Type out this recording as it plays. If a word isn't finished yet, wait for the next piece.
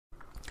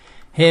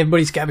Hey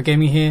everybody, Scabba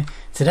Gaming here.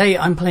 Today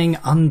I'm playing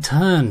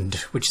Unturned,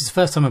 which is the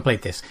first time I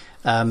played this.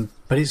 But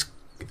it's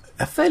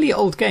a fairly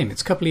old game.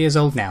 It's a couple of years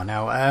old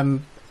now.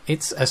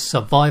 It's a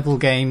survival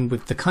game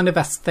with the kind of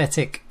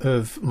aesthetic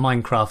of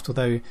Minecraft,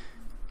 although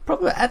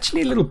probably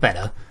actually a little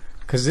better,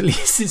 because at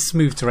least it's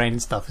smooth terrain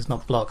and stuff. It's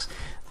not blocks.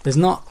 There's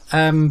not.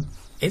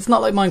 It's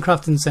not like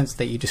Minecraft in the sense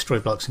that you destroy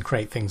blocks and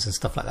create things and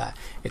stuff like that.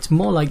 It's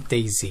more like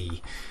DayZ.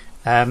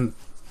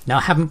 Now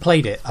I haven't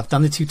played it. I've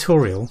done the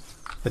tutorial.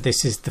 But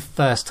this is the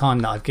first time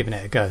that I've given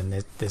it a go, and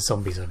there's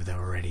zombies over there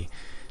already.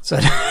 So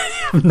I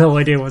have no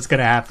idea what's going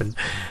to happen.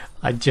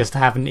 I just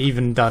haven't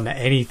even done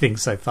anything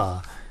so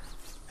far.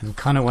 I'm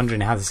kind of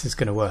wondering how this is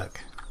going to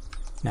work.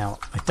 Now,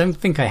 I don't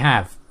think I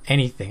have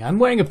anything. I'm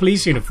wearing a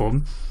police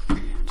uniform,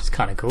 which is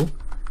kind of cool.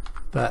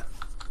 But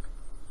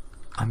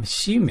I'm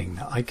assuming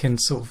that I can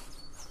sort of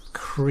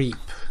creep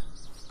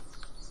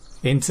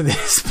into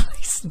this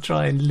place and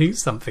try and loot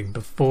something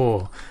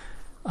before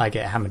I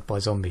get hammered by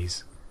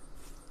zombies.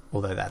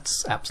 Although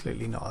that's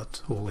absolutely not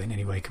at all in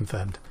any way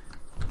confirmed.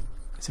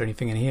 Is there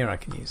anything in here I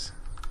can use?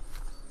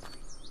 Do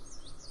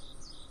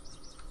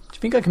you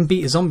think I can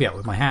beat a zombie up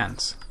with my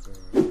hands?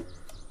 Well,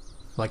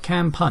 I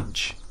can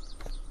punch.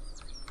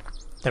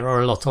 There are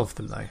a lot of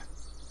them though.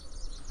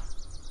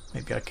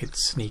 Maybe I could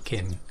sneak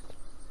in.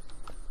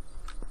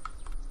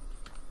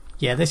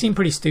 Yeah, they seem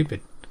pretty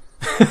stupid.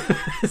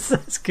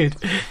 That's good.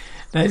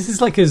 Now this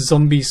is like a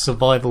zombie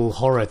survival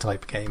horror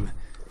type game.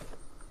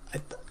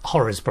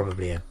 Horror is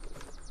probably a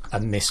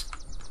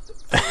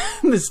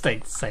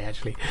mistake to say,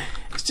 actually.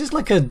 It's just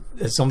like a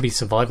zombie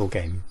survival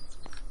game.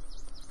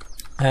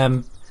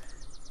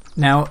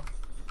 Now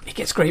it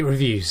gets great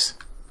reviews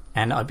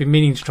and I've been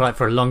meaning to try it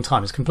for a long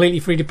time. It's completely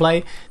free to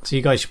play, so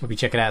you guys should probably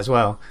check it out as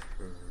well.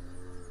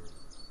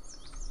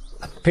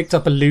 I picked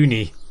up a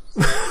loony.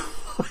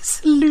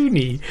 What's a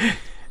loony?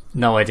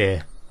 No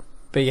idea.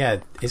 But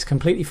yeah, it's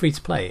completely free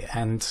to play,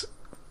 and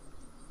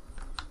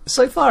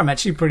so far I'm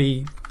actually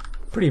pretty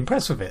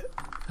impressed with it.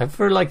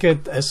 For like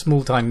a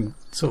small time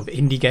sort of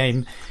indie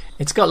game,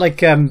 it's got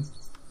like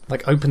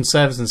open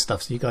servers and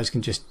stuff, so you guys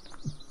can just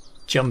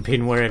jump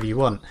in wherever you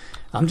want.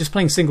 I'm just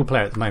playing single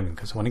player at the moment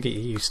because I want to get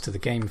you used to the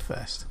game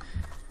first.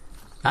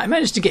 I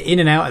managed to get in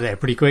and out of there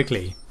pretty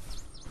quickly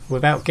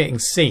without getting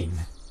seen,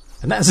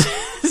 and that's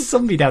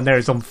somebody down there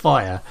is on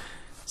fire,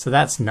 so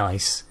that's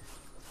nice.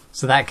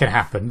 So that can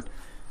happen.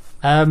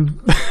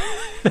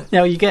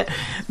 Now you get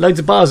loads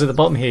of bars at the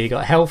bottom here. You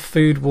got health,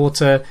 food,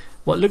 water,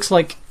 what looks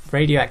like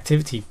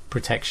radioactivity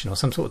protection or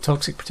some sort of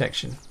toxic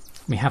protection.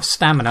 We have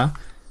stamina,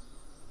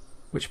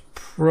 which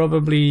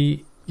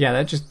probably,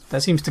 yeah,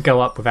 that seems to go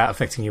up without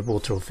affecting your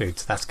water or food,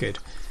 so that's good.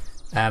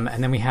 And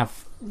then we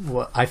have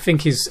what I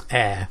think is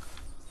air.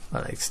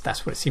 Well,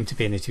 that's what it seemed to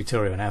be in the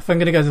tutorial. Now if I'm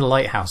going to go to the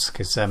lighthouse,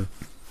 because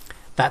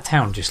that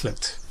town just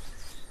looked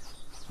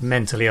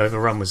mentally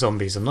overrun with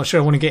zombies. I'm not sure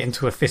I want to get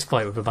into a fist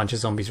fight with a bunch of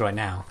zombies right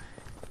now.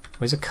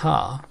 There's a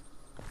car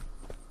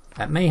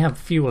that may have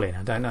fuel in,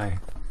 I don't know.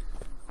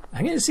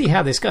 I'm going to see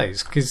how this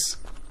goes, because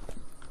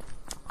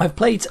I've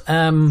played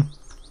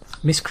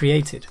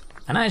Miscreated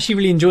and I actually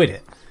really enjoyed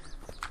it.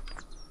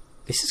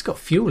 This has got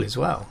fuel as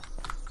well,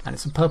 and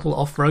it's a purple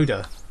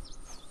off-roader.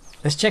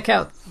 Let's check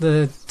out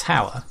the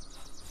tower,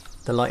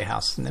 the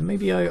lighthouse, and then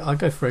maybe I'll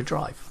go for a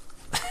drive.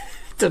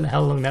 Don't know how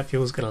long that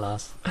fuel's going to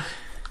last.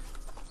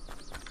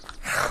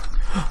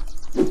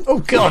 Oh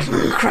god,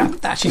 crap,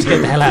 that actually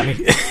scared the hell out of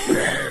me.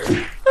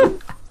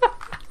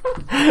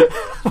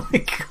 Oh my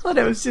god,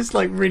 it was just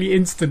like really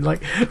instant,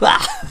 like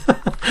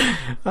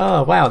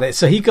oh wow.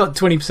 So he got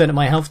 20% of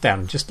my health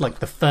down, just like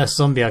the first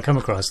zombie I come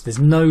across. There's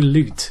no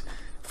loot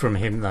from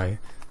him though,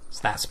 so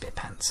that's a bit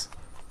pants.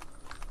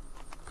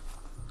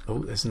 Oh,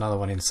 there's another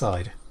one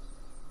inside.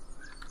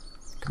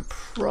 Can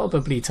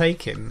probably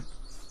take him.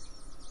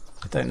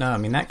 I don't know, I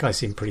mean that guy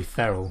seemed pretty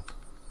feral.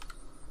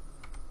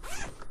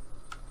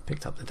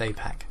 Picked up the day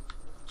pack.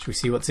 Should we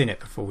see what's in it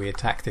before we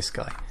attack this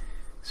guy?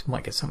 So we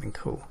might get something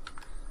cool.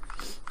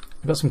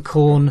 We've got some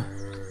corn,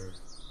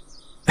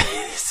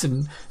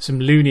 some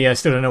loony, I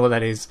still don't know what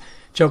that is,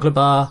 chocolate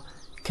bar,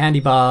 candy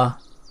bar,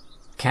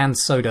 canned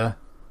soda,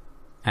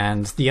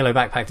 and the yellow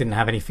backpack didn't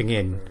have anything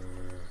in.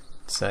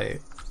 So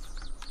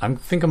I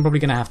think I'm probably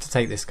going to have to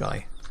take this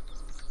guy.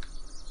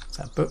 Is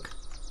that a book?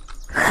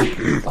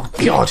 Oh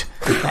god,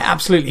 they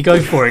absolutely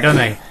go for it, don't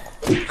they?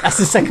 That's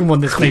the second one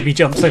that's made me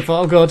jump so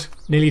far. Oh god,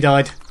 nearly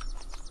died.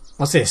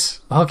 What's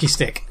this? A hockey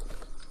stick.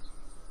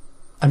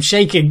 I'm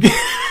shaking.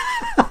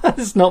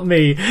 It's not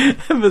me,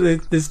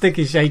 but the stick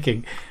is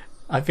shaking.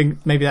 I think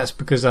maybe that's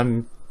because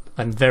I'm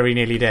very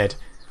nearly dead.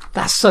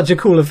 That's such a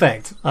cool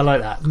effect. I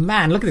like that.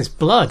 Man, look at this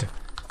blood.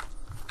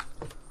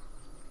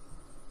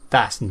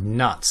 That's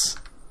nuts.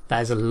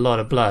 That is a lot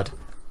of blood.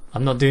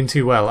 I'm not doing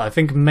too well. I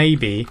think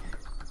maybe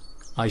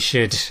I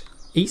should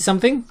eat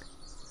something.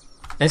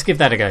 Let's give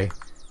that a go.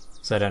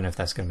 So I don't know if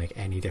that's going to make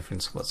any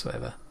difference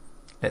whatsoever.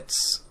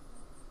 Let's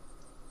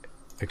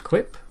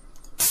equip.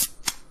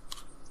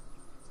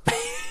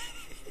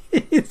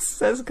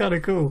 That's kind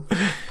of cool.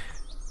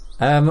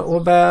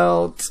 What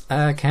about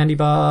candy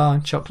bar,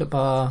 chocolate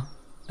bar,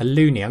 A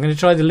loonie. I'm going to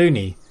try the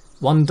loonie.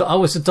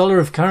 Oh, it's $1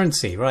 of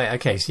currency. Right,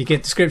 okay. So you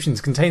get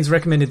descriptions. Contains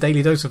recommended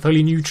daily dose of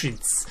holy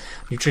nutrients.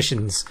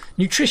 Nutritions?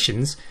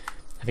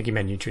 I think you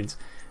meant nutrients.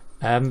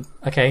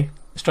 Okay.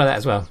 Let's try that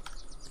as well.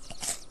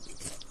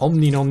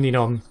 Omni nom ni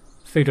nom.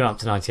 Food went up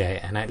to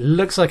 98. And it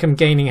looks like I'm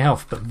gaining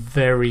health, but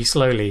very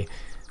slowly.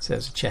 So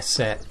there's a chest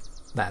set.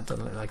 That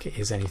doesn't look like it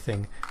is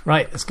anything.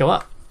 Right, let's go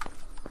up.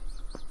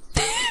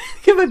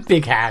 Look at my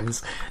big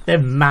hands. They're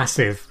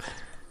massive.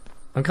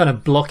 I'm kind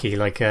of blocky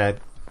like a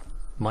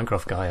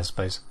Minecraft guy, I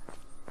suppose.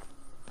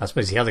 I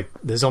suppose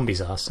the zombies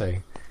are, so...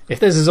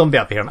 If there's a zombie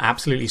up here, I'm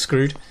absolutely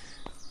screwed.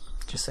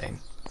 Just saying.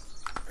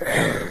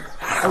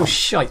 Oh,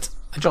 shite.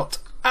 I dropped.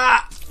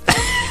 Ah!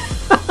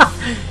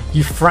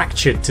 You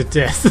fractured to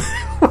death.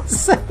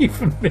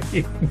 Save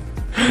me.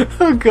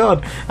 Oh,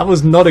 God. That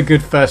was not a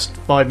good first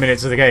 5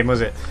 minutes of the game,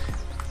 was it?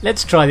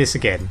 Let's try this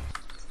again.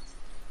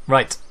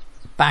 Right.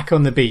 Back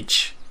on the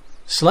beach.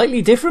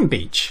 Slightly different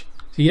beach.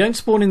 So you don't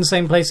spawn in the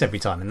same place every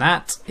time, and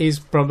that is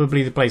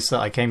probably the place that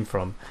I came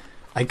from.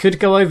 I could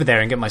go over there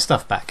and get my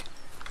stuff back,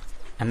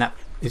 and that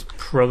is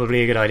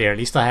probably a good idea. At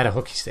least I had a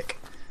hockey stick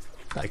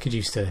that I could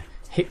use to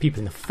hit people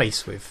in the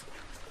face with.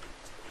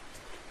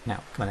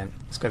 Now, come on then,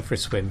 let's go for a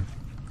swim.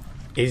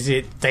 Is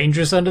it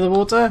dangerous under the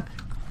water?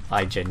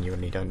 I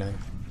genuinely don't know.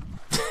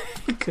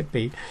 It could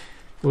be.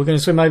 We're going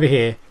to swim over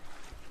here.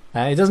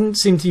 It doesn't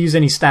seem to use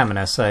any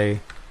stamina, so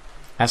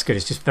that's good.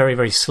 It's just very,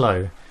 very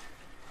slow.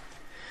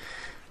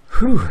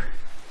 Whew.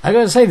 I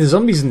gotta say, the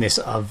zombies in this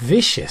are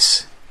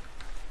vicious.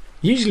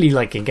 Usually,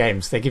 like in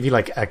games, they give you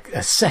like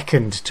a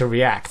second to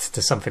react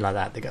to something like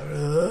that. They go,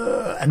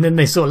 ugh, and then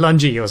they sort of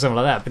lunge at you or something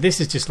like that. But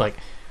this is just like,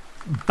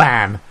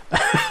 bam.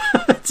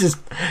 just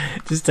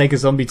take a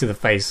zombie to the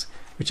face,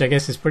 which I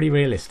guess is pretty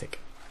realistic.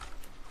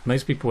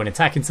 Most people, when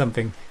attacking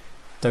something,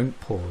 don't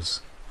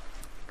pause.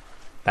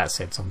 That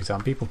said, zombies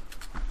aren't people.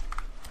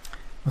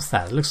 What's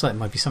that? It looks like it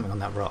might be something on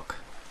that rock.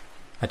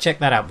 I check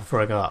that out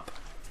before I go up.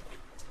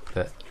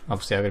 But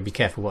obviously I've got to be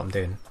careful what I'm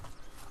doing.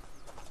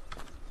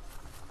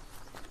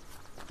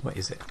 What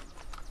is it?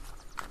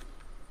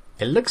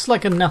 It looks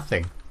like a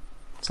nothing.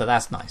 So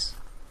that's nice.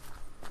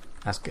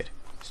 That's good.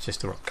 It's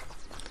just a rock.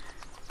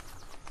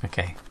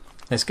 Okay.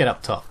 Let's get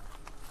up top.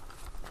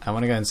 I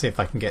want to go and see if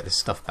I can get this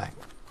stuff back.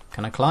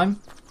 Can I climb?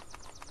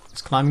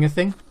 Is climbing a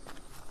thing?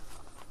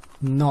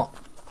 Not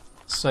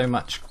so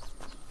much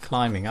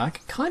climbing. I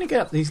can kind of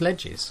get up these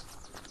ledges.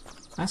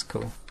 That's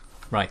cool.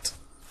 Right.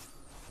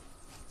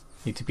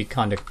 Need to be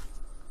kind of...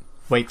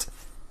 Wait.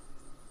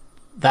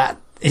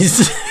 That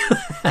is...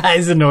 that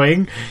is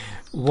annoying.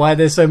 Why are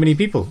there so many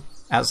people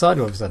outside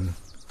all of a sudden?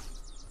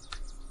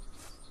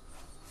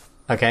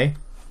 Okay.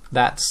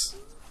 That's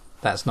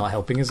not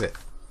helping, is it?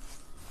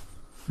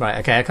 Right,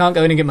 okay, I can't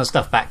go in and get my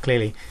stuff back,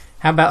 clearly.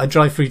 How about I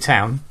drive through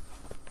town?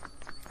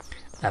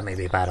 That may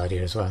be a bad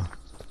idea as well.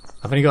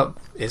 I've only got...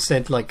 It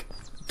said, like,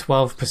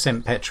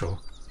 12% petrol.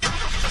 So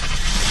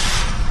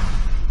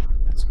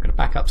I'm going to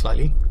back up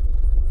slightly.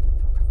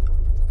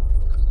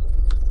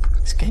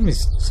 This game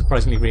is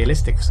surprisingly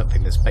realistic for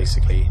something that's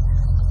basically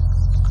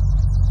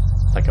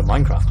like a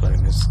Minecraft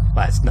clone.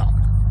 Well, it's not.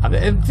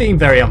 I'm being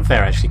very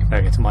unfair actually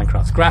comparing it to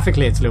Minecraft.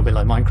 Graphically it's a little bit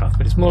like Minecraft,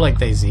 but it's more like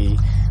DayZ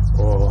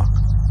or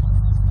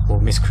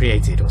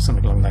Miscreated or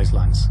something along those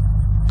lines.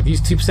 I've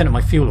used 2% of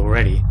my fuel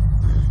already.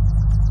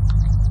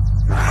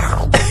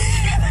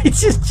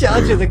 It's just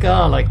charging the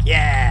car like,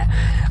 yeah!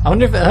 I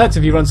wonder if it hurts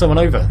if you run someone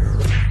over.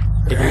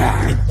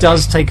 It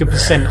does take a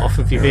 % off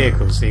of your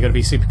vehicle, so you've got to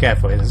be super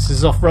careful. This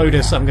is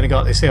off-roader, so I'm going to go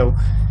up this hill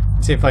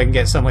and see if I can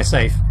get somewhere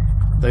safe.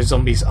 Those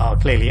zombies are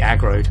clearly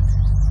aggroed.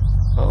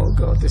 Oh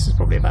god, this is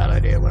probably a bad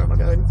idea. Where am I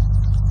going?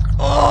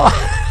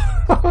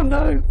 Oh, oh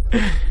no!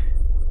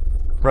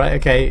 Right,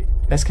 okay,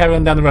 let's carry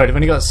on down the road. I've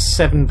only got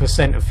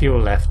 7% of fuel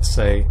left,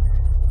 so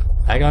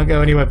I can't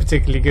go anywhere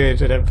particularly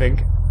good, I don't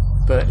think.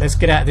 But let's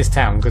get out of this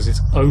town because it's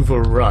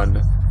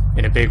overrun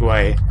in a big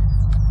way.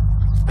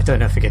 I don't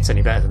know if it gets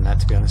any better than that,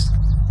 to be honest.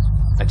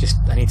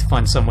 I need to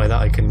find somewhere that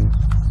I can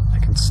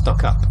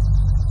stock up.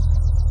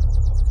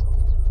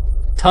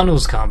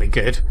 Tunnels can't be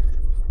good.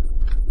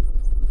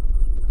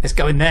 Let's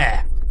go in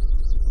there.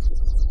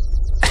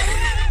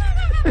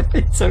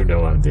 I don't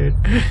know what I'm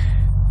doing.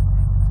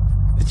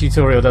 The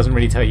tutorial doesn't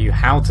really tell you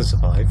how to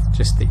survive,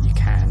 just that you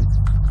can.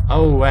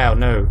 Oh wow,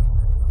 no.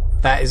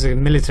 That is a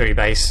military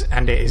base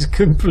and it is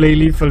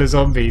completely full of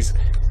zombies.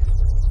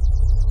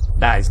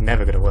 That is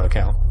never going to work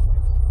out.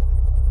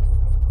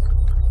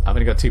 I've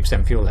only got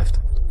 2% fuel left.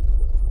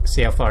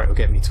 See how far it will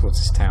get me towards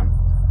this town.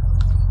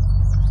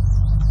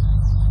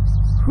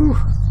 Whew.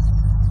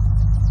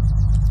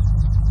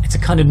 It's a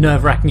kind of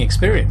nerve-wracking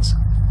experience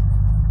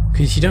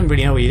because you don't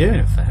really know what you're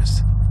doing at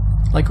first.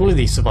 Like all of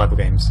these survival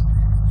games,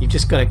 you've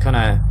just got to kind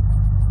of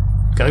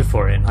go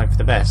for it and hope for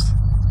the best.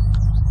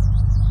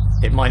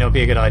 It might not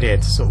be a good idea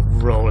to sort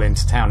of roll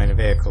into town in a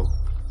vehicle.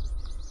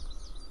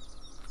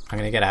 I'm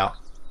going to get out.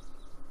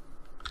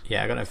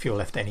 Yeah, I got no fuel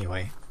left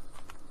anyway.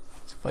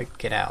 So if I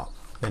get out,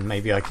 then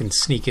maybe I can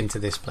sneak into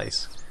this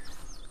place.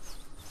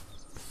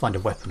 Find a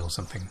weapon or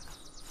something.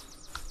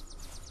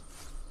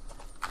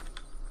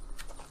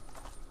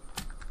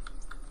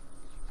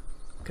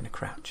 I'm gonna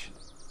crouch.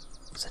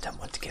 Because I don't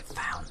want to get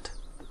found.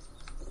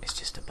 It's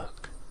just a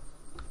book.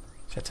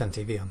 Should I turn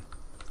TV on?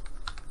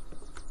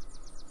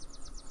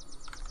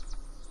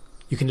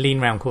 You can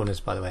lean round corners,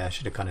 by the way. I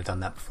should have kind of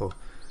done that before.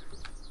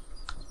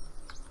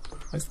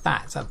 What's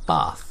that? It's a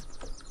bath.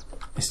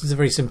 This is a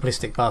very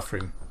simplistic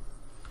bathroom.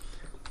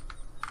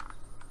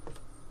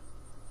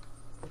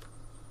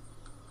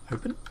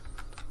 Open?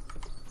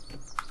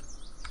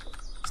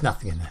 There's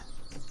nothing in there.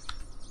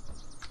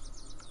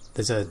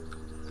 There's a...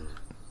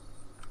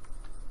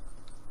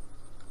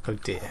 Oh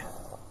dear.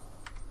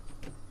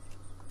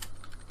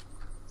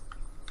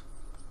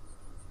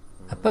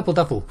 A purple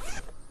duffel.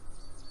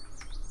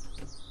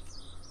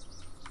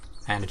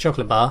 And a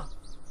chocolate bar.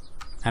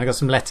 And I got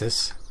some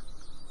lettuce.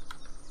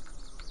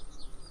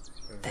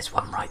 There's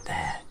one right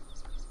there.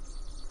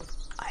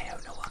 I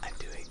don't know what I'm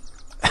doing.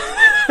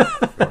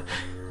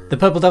 The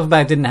purple duffel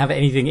bag didn't have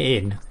anything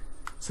in,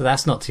 so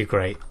that's not too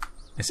great.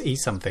 Let's eat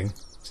something,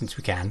 since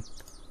we can.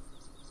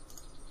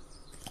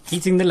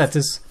 Eating the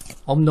lettuce.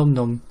 Om nom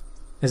nom.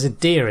 There's a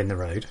deer in the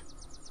road.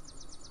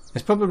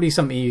 There's probably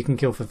something you can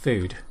kill for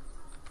food.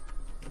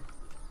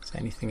 Is there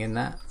anything in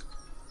that?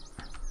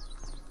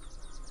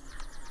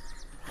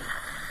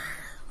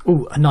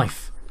 Ooh, a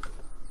knife.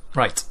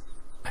 Right.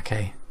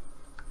 Okay.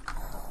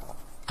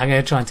 I'm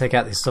going to try and take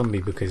out this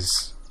zombie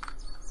because,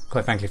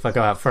 quite frankly, if I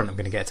go out front I'm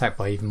going to get attacked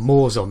by even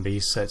more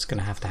zombies, so it's going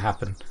to have to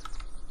happen.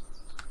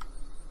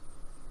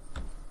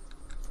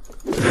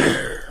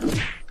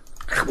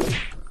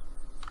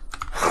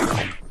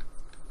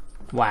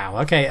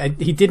 Wow, okay,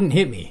 he didn't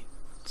hit me.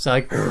 So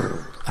I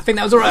think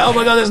that was alright. Oh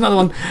my god, there's another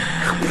one.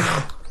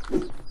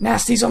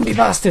 Nasty zombie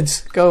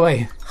bastards. Go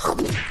away.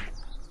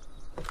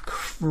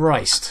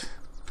 Christ.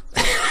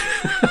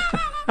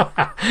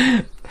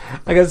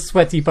 I got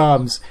sweaty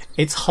palms.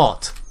 It's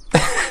hot.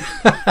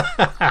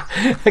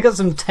 I got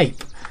some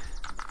tape.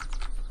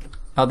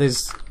 Oh,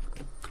 there's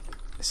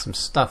some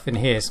stuff in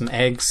here. Some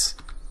eggs.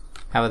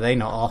 How are they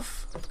not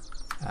off?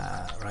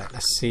 Right,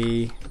 let's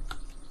see.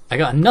 I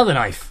got another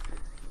knife.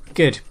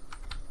 Good.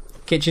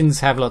 Kitchens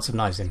have lots of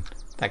knives in.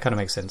 That kind of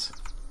makes sense.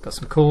 Got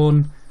some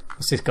corn.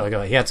 What's this guy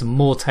got? He had some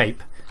more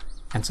tape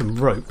and some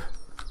rope.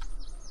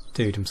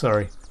 Dude, I'm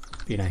sorry.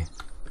 You know,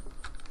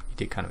 you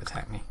did kind of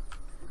attack me.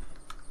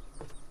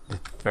 A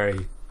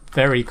very,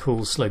 very cool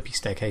slopey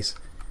staircase.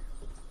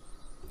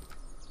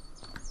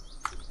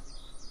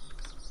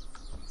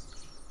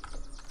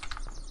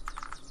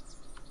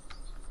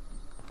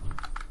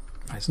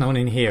 There's no one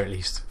in here at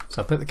least.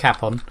 So I'll put the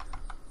cap on.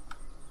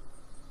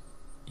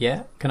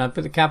 Yeah, can I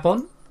put the cap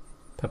on?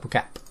 Purple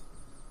cap.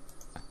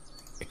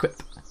 Equip.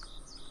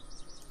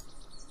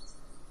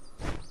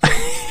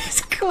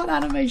 It's got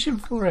animation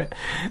for it.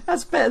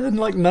 That's better than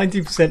like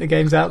 90% of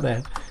games out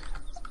there.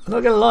 I'm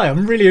not gonna lie,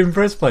 I'm really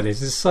impressed by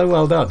this. It's so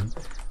well done.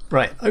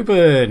 Right,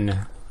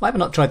 open. Why have I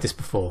not tried this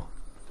before?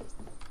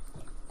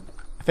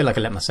 I feel like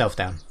I let myself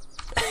down.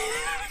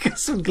 Got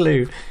some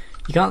glue.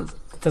 You can't.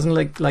 It doesn't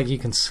look like you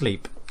can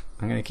sleep.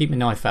 I'm gonna keep my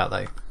knife out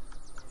though,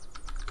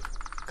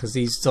 because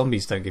these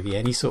zombies don't give you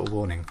any sort of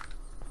warning.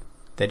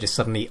 They're just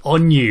suddenly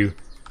on you.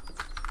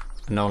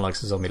 And no one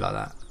likes a zombie like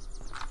that.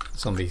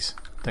 Zombies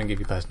don't give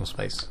you personal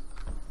space.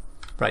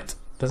 Right,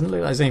 doesn't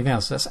look like there's anything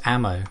else. That's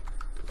ammo.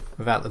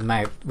 Without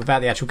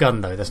the actual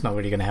gun though, that's not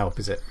really going to help,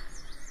 is it?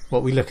 What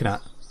are we looking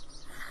at?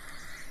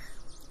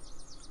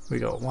 We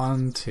got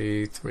 1,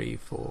 2, 3,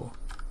 4,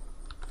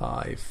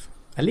 5.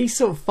 At least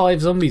sort of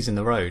 5 zombies in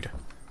the road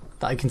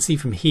that I can see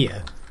from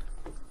here.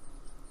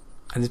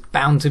 And there's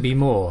bound to be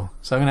more.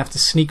 So I'm going to have to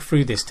sneak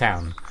through this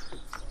town.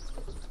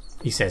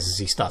 He says as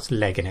he starts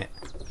legging it.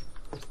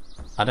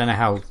 I don't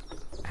know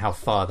how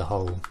far the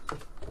whole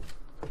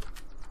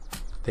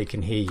they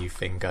can hear you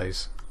thing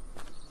goes.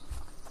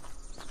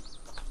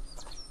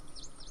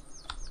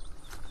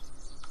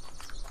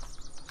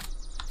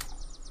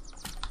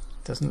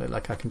 Doesn't look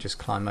like I can just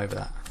climb over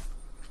that.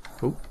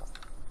 Oh,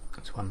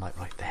 there's one like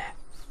right there.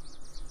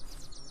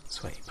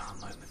 Sweaty palm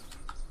moment.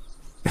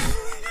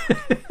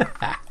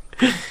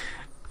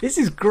 This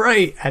is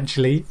great,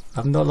 actually.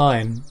 I'm not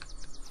lying.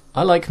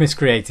 I like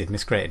Miscreated.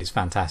 Miscreated is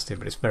fantastic,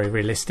 but it's very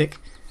realistic.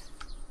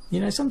 You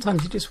know,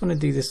 sometimes you just want to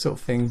do this sort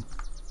of thing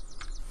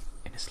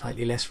in a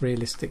slightly less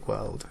realistic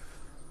world.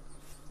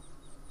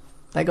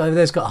 That guy over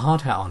there's got a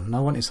hard hat on, and I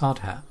want his hard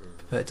hat.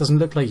 But it doesn't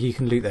look like you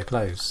can loot their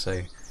clothes,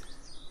 so...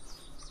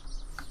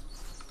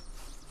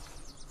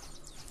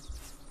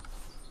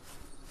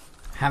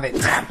 Have it.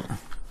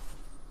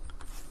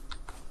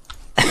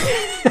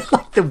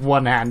 Like the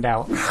one hand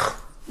out.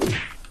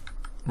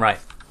 Right,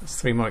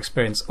 that's 3 more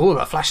experience. Oh,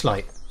 a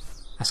flashlight.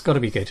 That's got to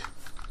be good.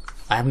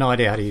 I have no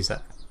idea how to use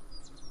that.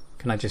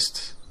 Can I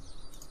just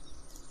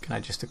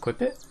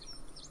equip it?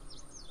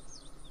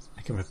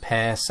 I can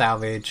repair,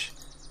 salvage,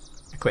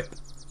 equip.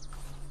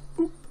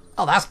 Ooh.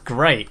 Oh, that's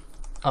great.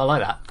 I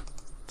like that.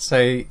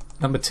 So,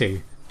 number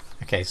 2.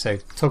 Okay, so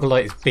toggle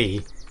light is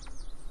B.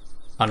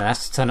 Oh no,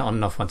 that's to turn it on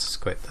and off once it's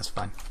equipped. That's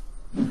fine.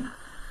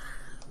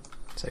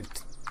 So,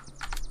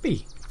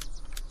 B.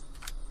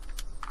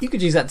 You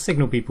could use that to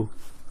signal people.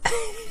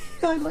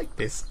 I like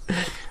this.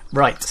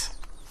 Right.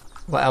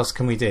 What else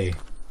can we do?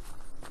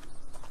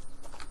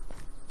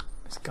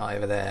 This guy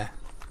over there.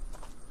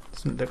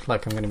 Doesn't look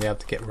like I'm going to be able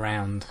to get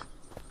round.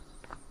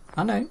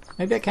 I know.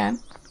 Maybe I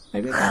can.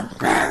 Maybe I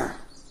can.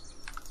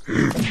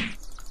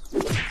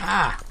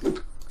 Ah!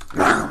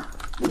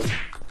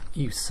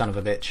 You son of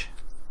a bitch.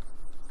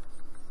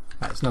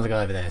 Right, there's another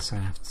guy over there, so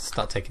I'm going to have to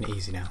start taking it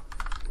easy now.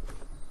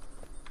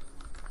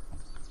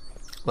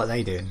 What are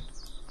they doing?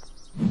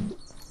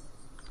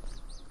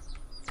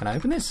 Can I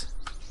open this?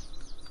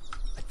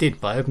 I did,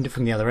 but I opened it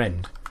from the other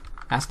end.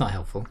 That's not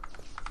helpful.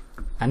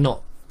 And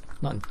not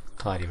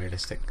entirely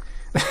realistic.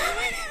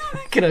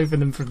 I can open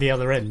them from the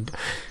other end.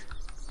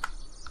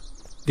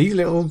 These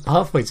little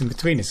pathways in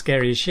between are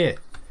scary as shit.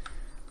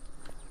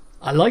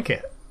 I like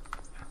it.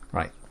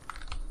 Right.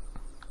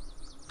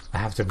 I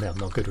have to admit I'm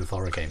not good with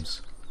horror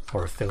games.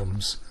 Horror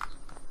films.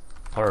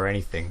 Horror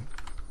anything.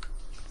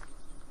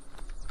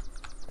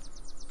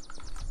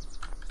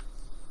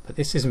 But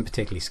this isn't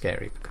particularly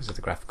scary because of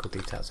the graphical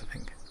details, I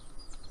think.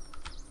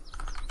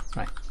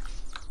 Right.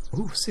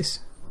 Ooh, what's this?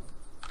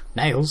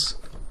 Nails?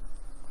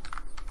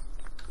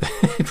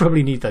 You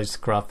probably need those to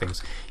craft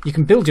things. You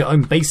can build your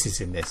own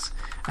bases in this,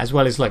 as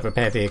well as like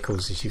repair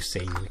vehicles, as you've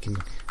seen. We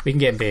can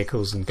get in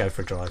vehicles and go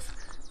for a drive.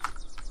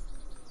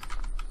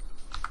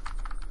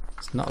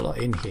 There's not a lot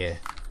in here.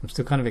 I'm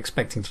still kind of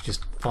expecting to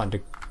just find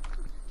a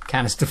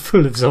canister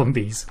full of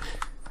zombies.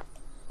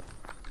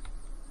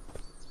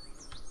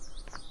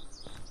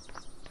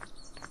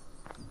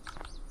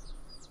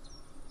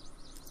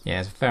 Yeah,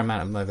 there's a fair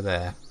amount of them over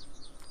there.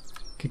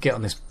 Could get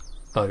on this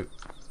boat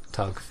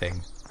tug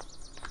thing.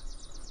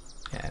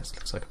 Yeah, this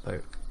looks like a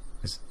boat.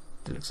 It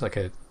looks like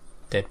a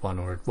dead one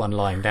or one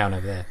lying down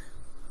over there.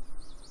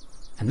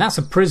 And that's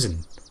a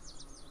prison,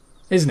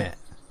 isn't it?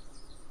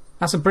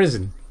 That's a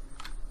prison.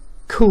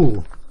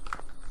 Cool.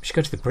 We should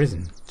go to the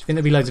prison. Do you think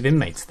there'll be loads of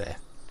inmates there?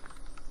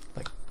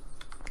 Like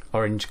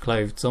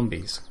orange-clothed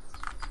zombies.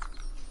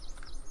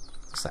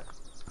 What's that?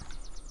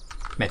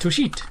 Metal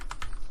sheet.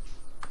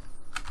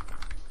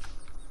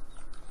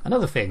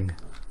 Another thing.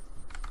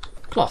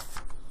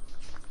 Cloth.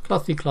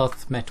 Clothy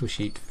cloth metal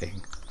sheet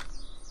thing.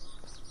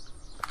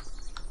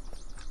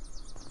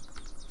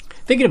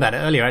 Thinking about it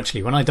earlier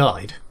actually, when I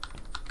died,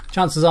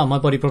 chances are my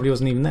body probably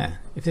wasn't even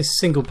there. If this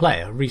single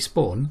player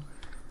respawn,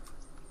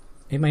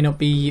 it may not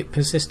be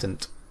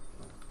persistent.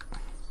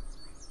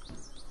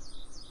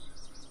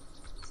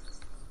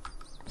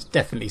 There's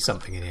definitely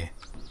something in here.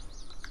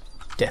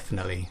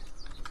 Definitely.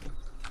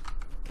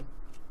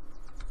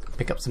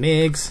 Pick up some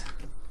eggs.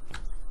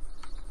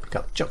 Pick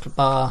up a chocolate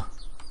bar.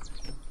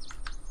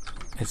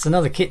 It's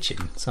another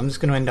kitchen, so I'm just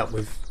going to end up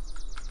with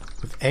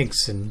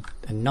eggs and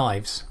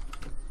knives.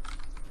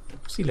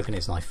 What's he looking at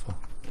his knife for?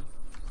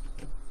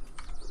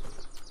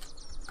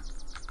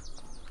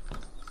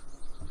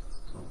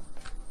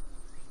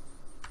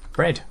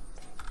 Bread.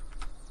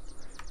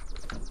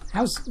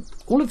 How's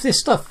all of this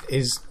stuff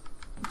is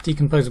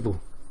decomposable?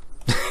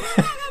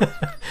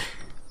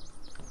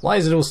 Why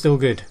is it all still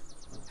good?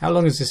 How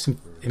long has this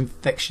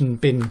infection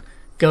been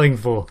going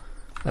for?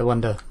 I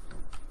wonder.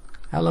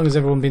 How long has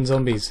everyone been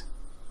zombies?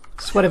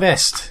 Sweater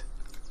vest.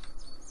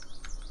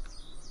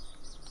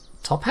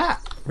 Top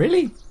hat?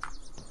 Really?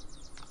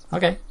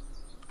 Okay.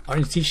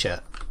 Orange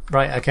t-shirt.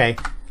 Right, okay.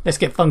 Let's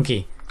get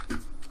funky.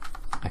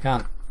 I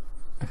can't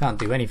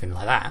do anything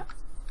like that.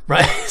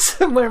 Right,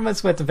 so I'm wearing my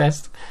sweater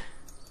vest.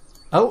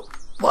 Oh,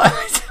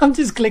 what? I'm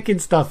just clicking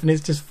stuff and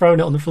it's just thrown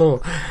it on the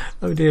floor.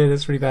 Oh dear,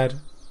 that's really bad.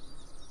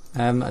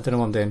 I don't know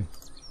what I'm doing.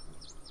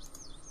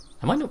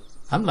 Am I not?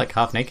 I'm like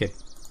half naked.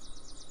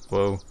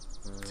 Whoa.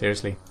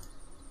 Seriously.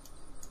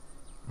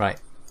 Right.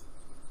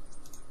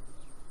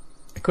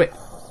 Equip.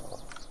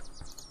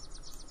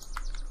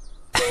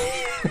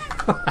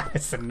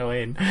 That's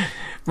annoying.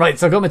 Right,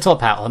 so I've got my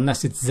top hat on.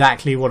 That's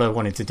exactly what I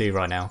wanted to do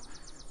right now.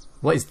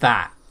 What is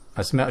that?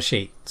 I smell a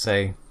sheet,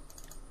 so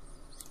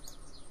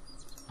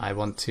I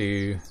want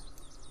to...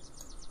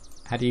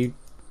 How do you...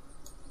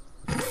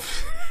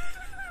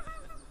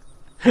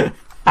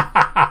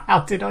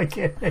 How did I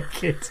get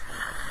naked?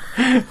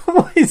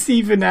 What is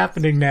even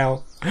happening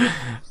now?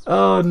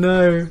 Oh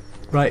no.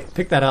 Right,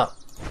 pick that up.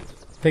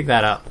 Pick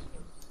that up.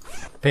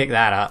 Pick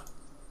that up.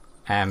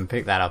 And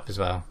pick that up as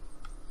well.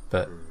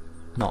 But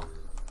not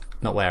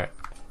wear it.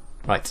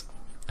 Right.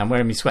 I'm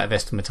wearing my sweater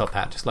vest and my top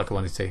hat just like I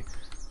wanted to.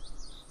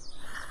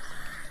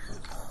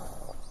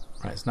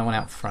 Right, there's no one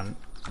out front.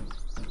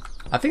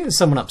 I think there's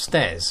someone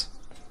upstairs.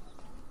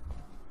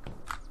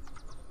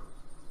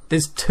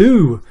 There's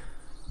two!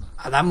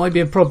 That might be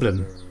a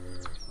problem.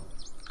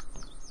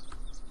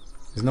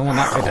 There's no one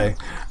that way though.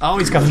 Oh,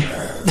 he's coming.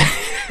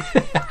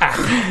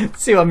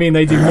 See what I mean?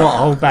 They do not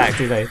hold back,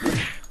 do they?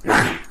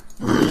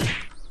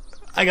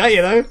 I got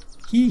you though.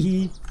 Hee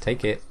hee.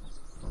 Take it.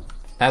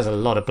 That's a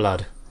lot of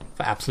blood.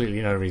 For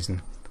absolutely no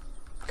reason.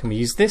 Can we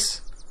use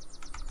this?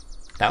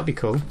 That would be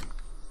cool.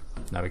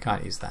 No, we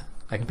can't use that.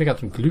 I can pick up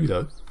some glue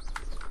though.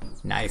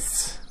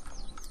 Nice.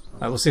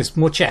 Right, what's this?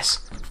 More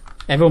chess.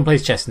 Everyone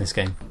plays chess in this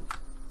game.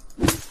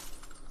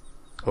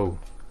 Oh,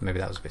 maybe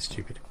that was a bit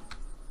stupid.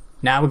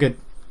 Nah, we're good.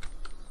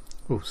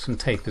 Oh, some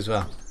tape as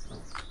well.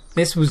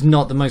 This was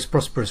not the most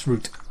prosperous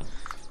route.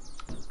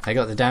 I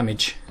got the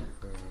damage.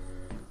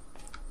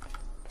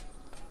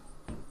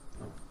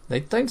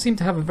 They don't seem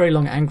to have a very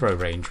long aggro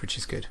range, which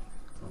is good.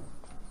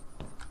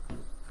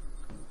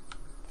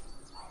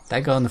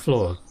 That guy on the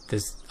floor,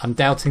 I'm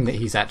doubting that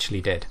he's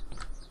actually dead.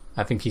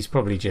 I think he's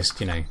probably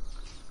just, you know,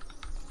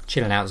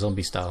 chilling out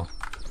zombie style.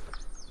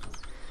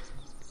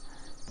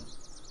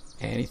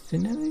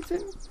 Anything?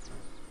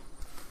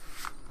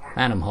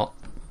 Man, I'm hot.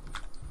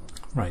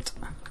 Right.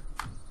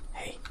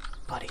 Hey,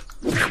 buddy.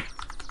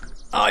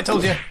 Oh, I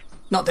told you!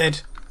 Not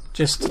dead.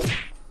 Just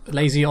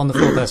lazy on the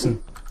floor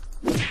person.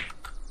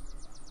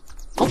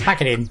 I'll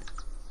pack it in.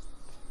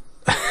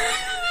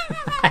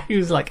 He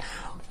was like,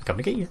 I'm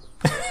coming to get you.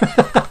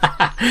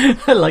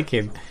 I like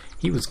him.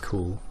 He was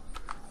cool.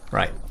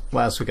 Right,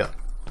 what else we got?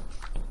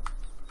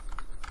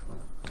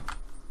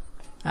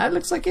 That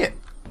looks like it.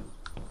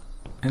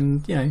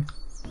 And, you know,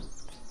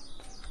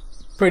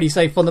 pretty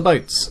safe on the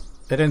boats.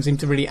 They don't seem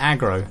to really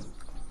aggro.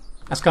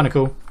 That's kind of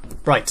cool.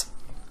 Right,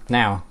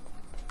 now,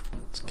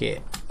 let's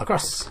get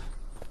across.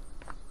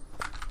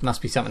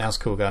 Must be something else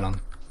cool going on.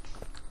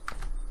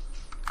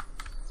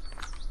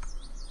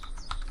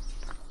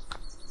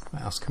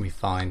 What else can we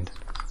find?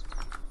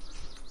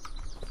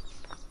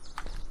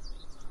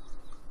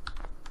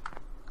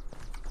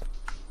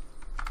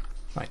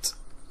 Right,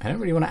 I don't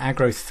really want to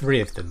aggro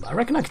 3 of them, but I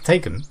reckon I could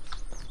take them.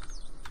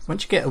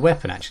 Once you get a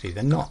weapon, actually,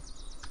 they're not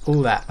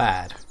all that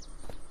bad.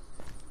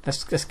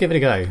 Let's give it a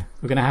go.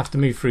 We're going to have to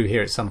move through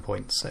here at some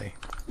point, so...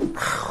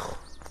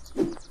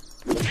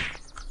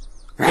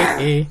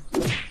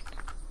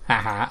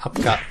 Haha,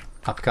 uppercut.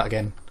 Uppercut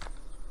again.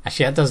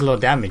 Actually, that does a lot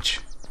of damage,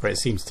 or it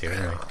seems to,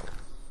 anyway.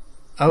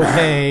 Oh,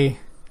 hey!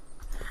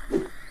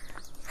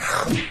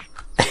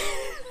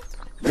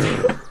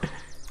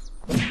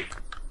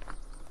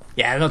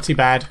 Yeah, not too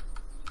bad.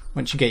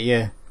 Once you get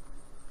your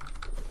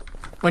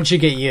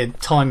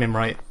timing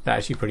right, that's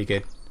actually pretty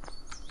good.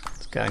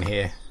 Let's go in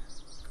here.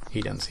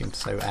 He doesn't seem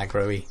so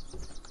aggro-y.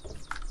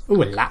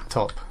 Ooh, a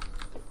laptop.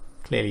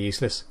 Clearly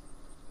useless.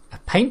 A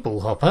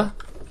paintball hopper?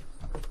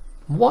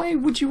 Why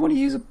would you want to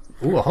use a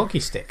hockey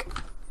stick?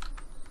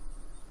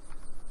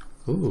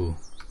 Ooh.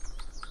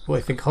 Oh,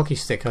 I think hockey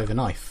stick over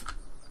knife.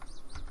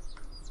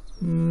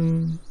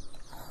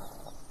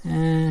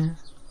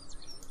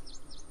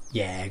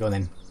 Yeah, go on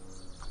then.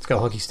 Let's go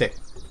hockey stick.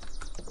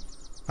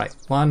 Right,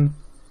 1,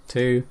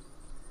 2.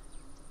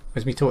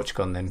 Where's my torch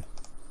gone then?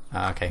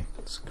 Ah, okay,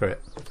 screw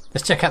it.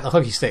 Let's check out the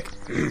hockey stick.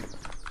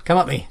 Come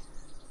at me.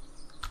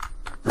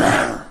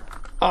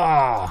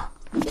 Ah!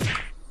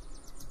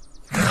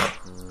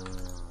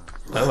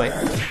 Oh wait.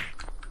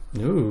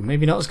 Ooh,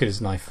 maybe not as good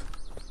as knife.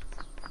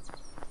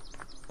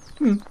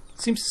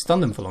 Seems to stun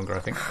them for longer, I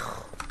think.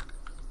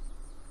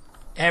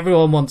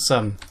 Everyone wants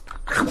some.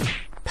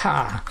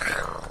 Pa!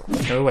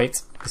 Oh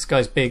wait, this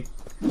guy's big.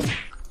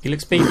 He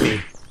looks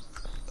beefy.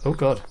 Oh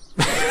god.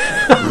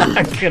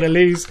 I'm gonna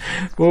lose.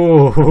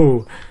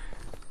 Whoa.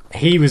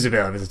 He was a bit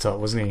over the top,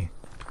 wasn't he?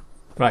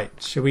 Right,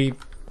 should we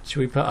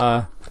put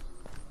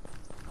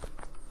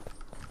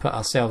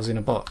ourselves in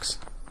a box?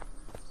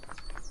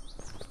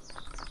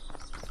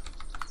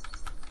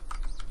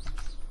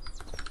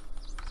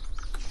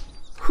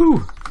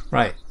 Whew!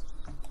 Right.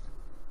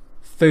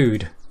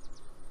 Food.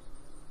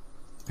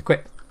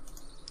 Equip.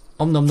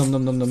 Om nom nom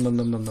nom nom nom nom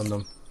nom nom nom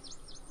nom.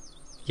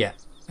 Yeah,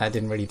 that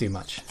didn't really do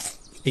much.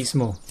 Eat some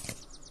more.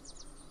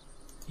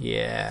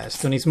 Yeah,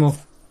 still need some more.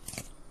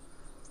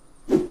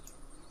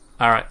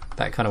 Alright,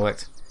 that kind of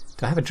worked.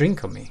 Do I have a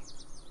drink on me?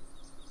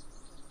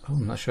 Oh,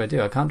 I'm not sure I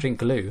do. I can't drink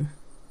glue.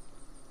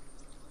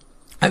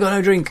 I got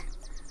no drink.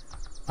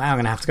 Wow, I'm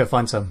going to have to go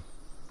find some.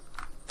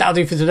 That'll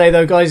do for today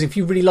though, guys. If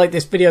you really like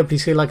this video,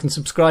 please hit like and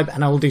subscribe,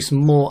 and I will do some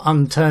more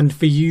Unturned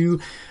for you.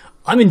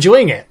 I'm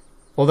enjoying it,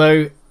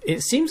 although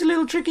it seems a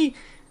little tricky.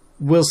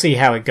 We'll see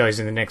how it goes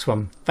in the next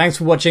one. Thanks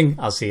for watching.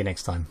 I'll see you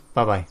next time.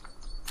 Bye bye.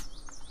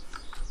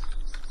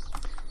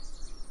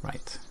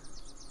 Right.